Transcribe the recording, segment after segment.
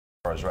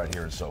stars right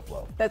here in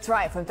SoFlo. That's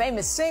right. From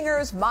famous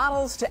singers,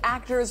 models to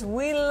actors,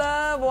 we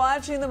love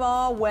watching them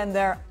all when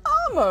they're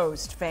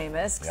almost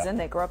famous, because then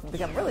they grow up and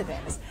become really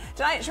famous.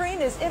 Tonight,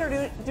 Shireen is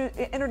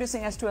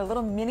introducing us to a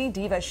little mini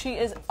diva. She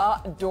is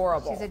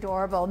adorable. She's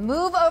adorable.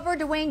 Move over,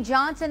 Dwayne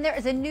Johnson. There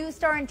is a new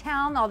star in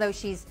town, although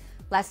she's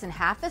less than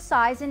half the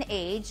size and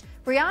age.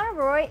 Brianna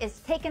Roy is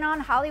taking on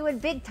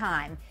Hollywood big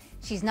time.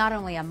 She's not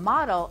only a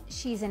model,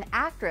 she's an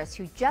actress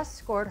who just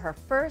scored her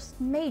first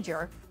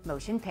major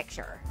motion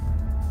picture.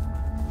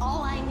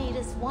 All I need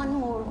is one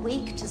more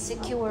week to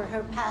secure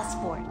her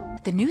passport.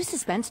 The new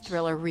suspense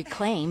thriller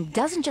Reclaim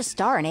doesn't just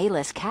star an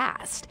A-list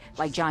cast,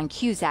 like John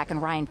Cusack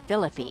and Ryan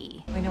Phillippe.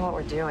 We know what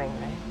we're doing,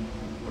 right?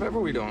 Whatever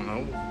we don't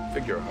know, we'll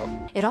figure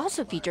out. It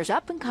also features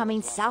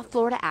up-and-coming South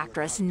Florida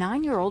actress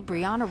 9-year-old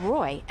Brianna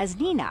Roy as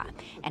Nina,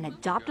 an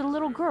adopted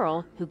little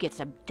girl who gets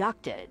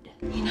abducted.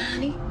 Nina,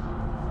 honey?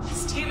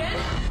 Steven?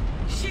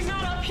 She's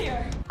not up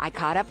here. I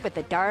caught up with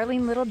the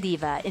darling little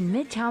diva in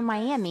Midtown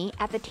Miami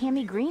at the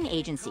Tammy Green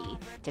Agency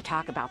to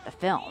talk about the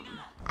film.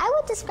 I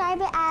would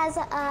describe it as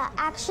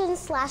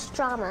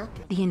action/drama.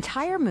 The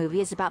entire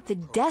movie is about the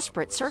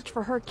desperate search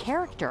for her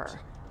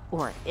character.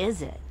 Or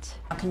is it?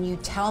 Can you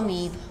tell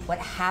me what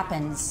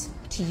happens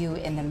to you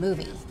in the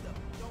movie?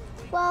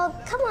 Well,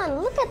 come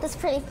on, look at this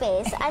pretty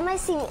face. I might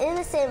seem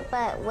innocent,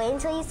 but wait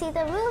until you see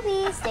the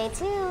movie. Stay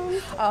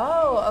tuned.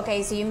 Oh,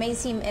 okay, so you may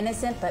seem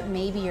innocent, but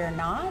maybe you're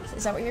not?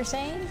 Is that what you're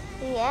saying?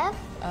 Yep.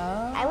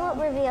 Oh. I won't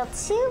reveal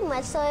too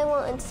much so I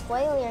won't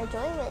spoil your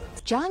enjoyment.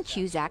 John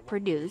Cusack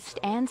produced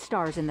and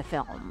stars in the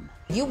film.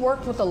 You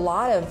worked with a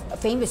lot of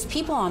famous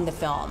people on the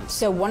film.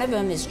 So one of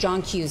them is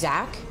John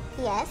Cusack.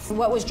 Yes.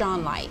 What was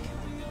John like?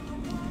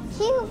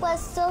 He was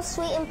so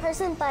sweet in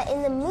person, but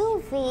in the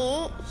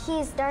movie,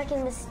 he's dark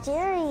and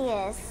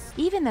mysterious.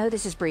 Even though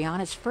this is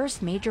Brianna's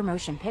first major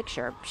motion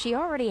picture, she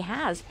already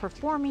has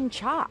performing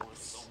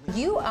chops.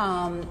 You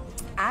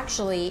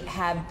actually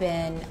have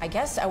been, I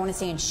guess I want to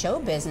say, in show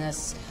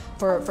business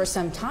for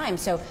some time.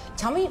 So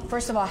tell me,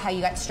 first of all, how you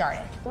got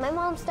started. My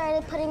mom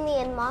started putting me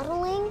in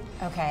modeling.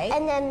 Okay.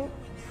 And then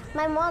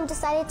my mom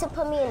decided to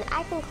put me in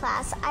acting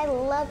class. I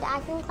loved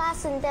acting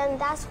class, and then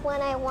that's when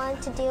I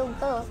wanted to do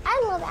both.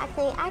 I love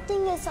acting.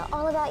 Acting is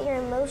all about your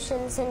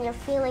emotions and your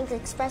feelings,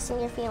 expressing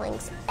your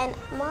feelings. And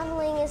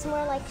modeling is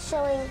more like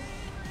showing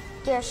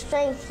your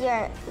strength,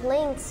 your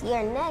lengths,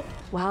 your neck.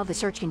 While the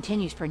search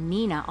continues for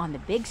Nina on the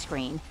big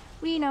screen,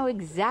 we know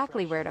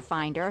exactly where to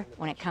find her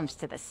when it comes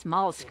to the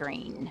small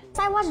screen.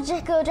 I watch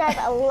Jacko Drive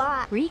a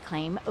lot.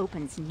 Reclaim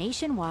opens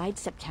nationwide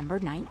September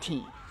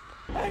 19th.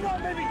 Hang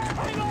on, baby!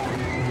 Hang on!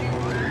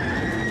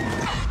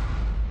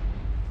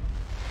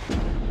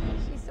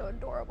 She's so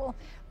adorable.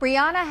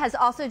 Brianna has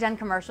also done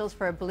commercials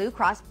for Blue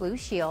Cross Blue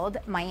Shield,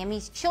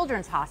 Miami's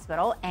Children's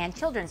Hospital, and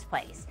Children's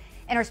Place.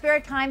 In her spare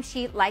time,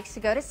 she likes to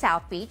go to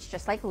South Beach,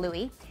 just like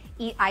Louie,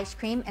 eat ice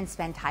cream, and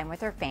spend time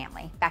with her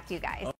family. Back to you guys.